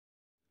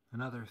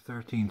Another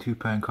 13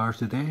 £2 cards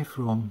today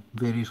from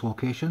various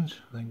locations,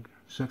 I think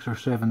 6 or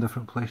 7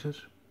 different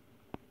places.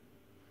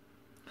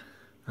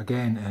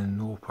 Again in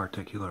no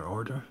particular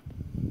order.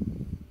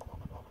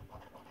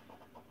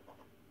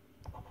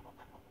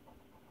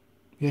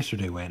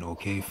 Yesterday went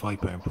okay,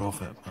 £5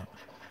 profit, but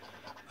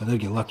I did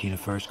get lucky in the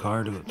first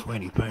card. I got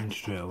 £20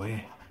 straight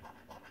away.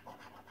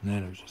 And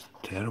then it was just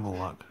terrible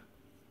luck.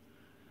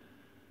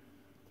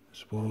 I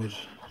suppose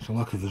it's the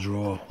luck of the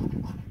draw.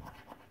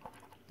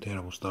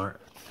 Terrible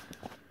start.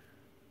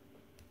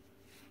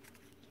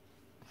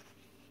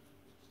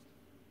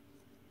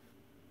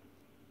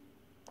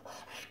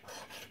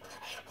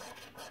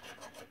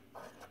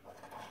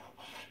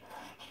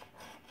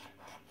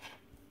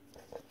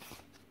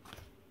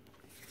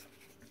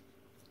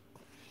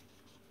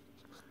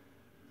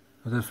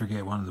 I did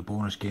forget one of the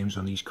bonus games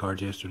on these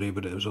cards yesterday,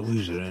 but it was a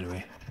loser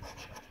anyway.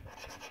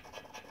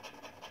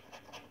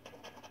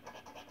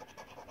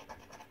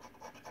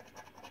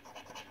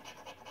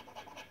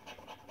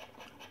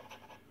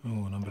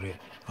 Oh, number 8.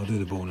 I'll do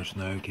the bonus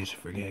now in case I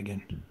forget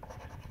again.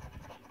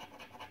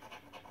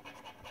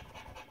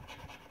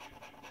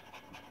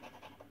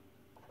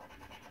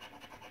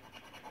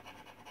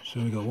 So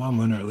we got one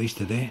winner at least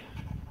today.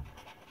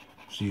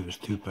 See, it was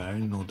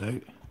 £2, no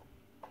doubt.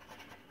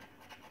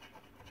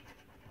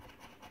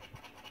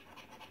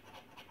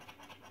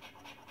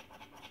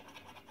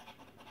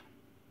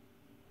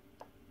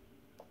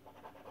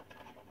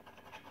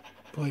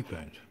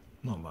 £5,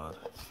 not bad.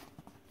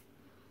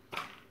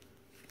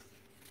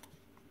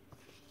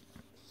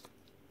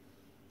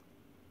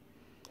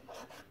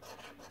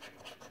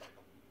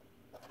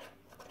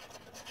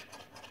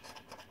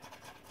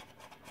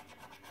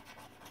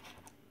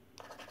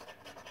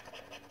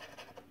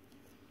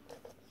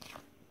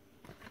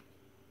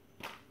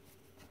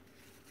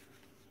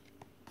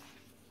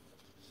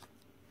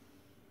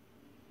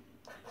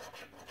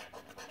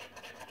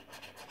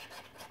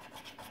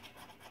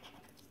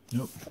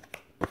 Nope.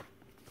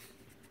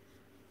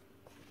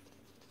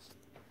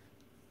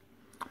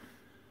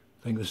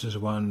 I think this is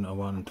one I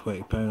won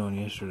 £20 on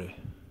yesterday.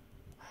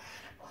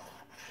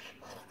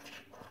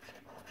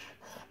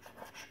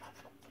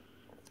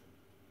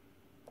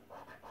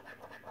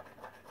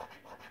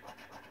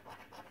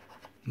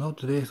 Not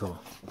today though.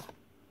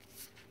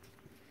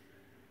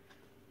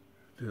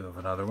 Do have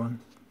another one.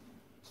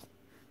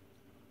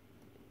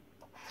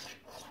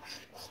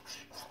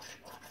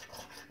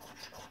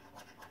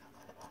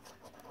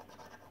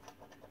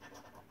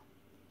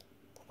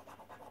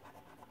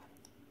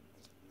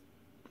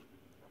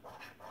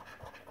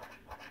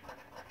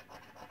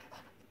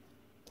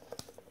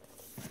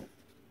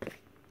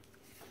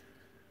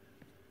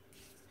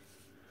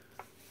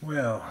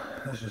 Well,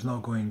 this is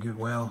not going good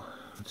well.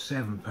 It's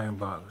 £7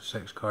 back with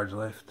 6 cards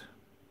left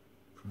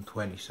from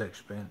 26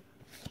 spent.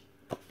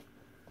 I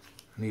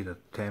need a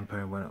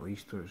 £10 win at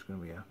least or it's going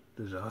to be a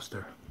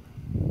disaster.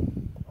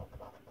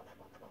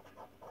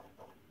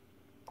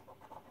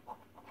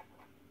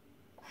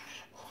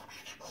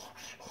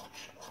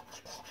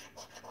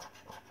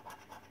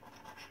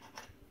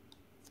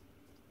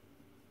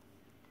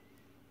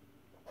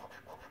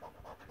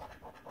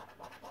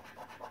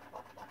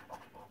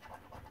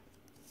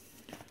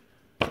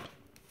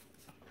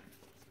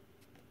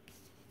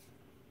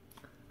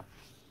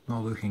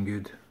 Not looking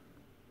good.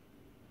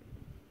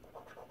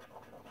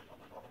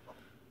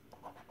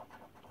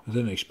 I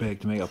didn't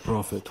expect to make a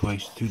profit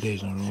twice, 2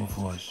 days in a row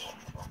for us.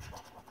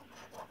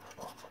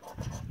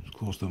 It's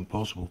close to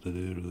impossible to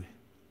do, really.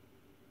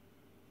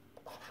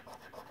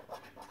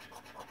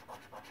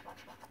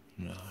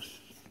 No, it's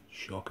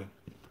shocking.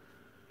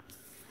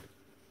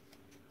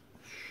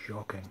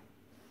 Shocking.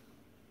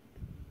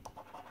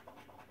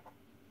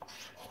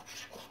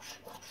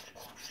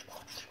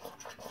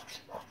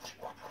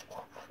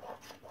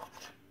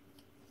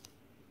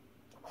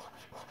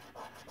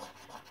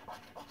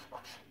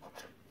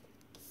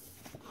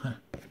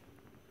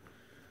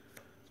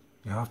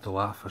 You have to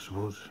laugh, I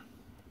suppose.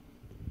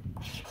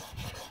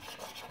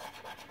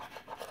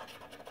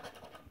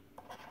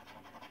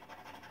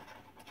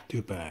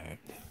 £2,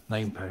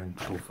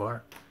 £9 so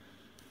far.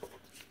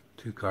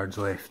 2 cards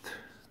left.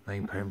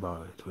 £9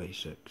 bar,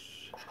 26.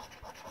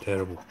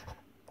 Terrible.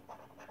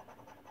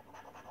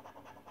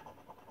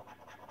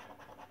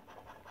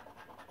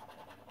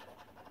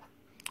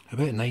 I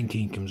bet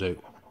 19 comes out.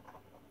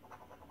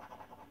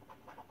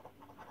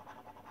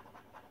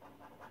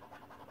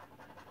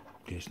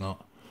 Guess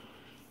not.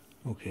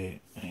 Okay,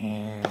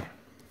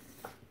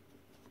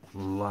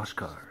 last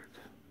card.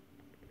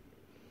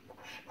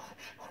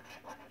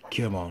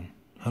 Come on,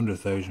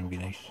 100,000 would be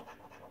nice.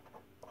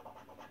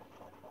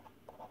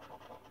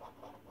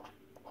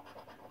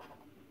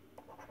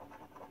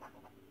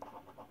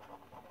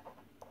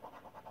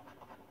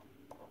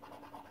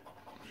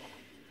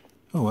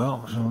 Oh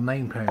well, so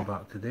 £9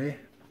 back today.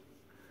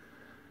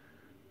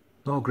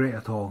 Not great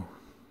at all,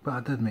 but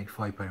I did make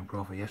 £5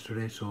 profit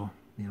yesterday, so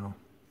you know,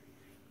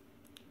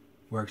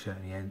 works out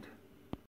in the end.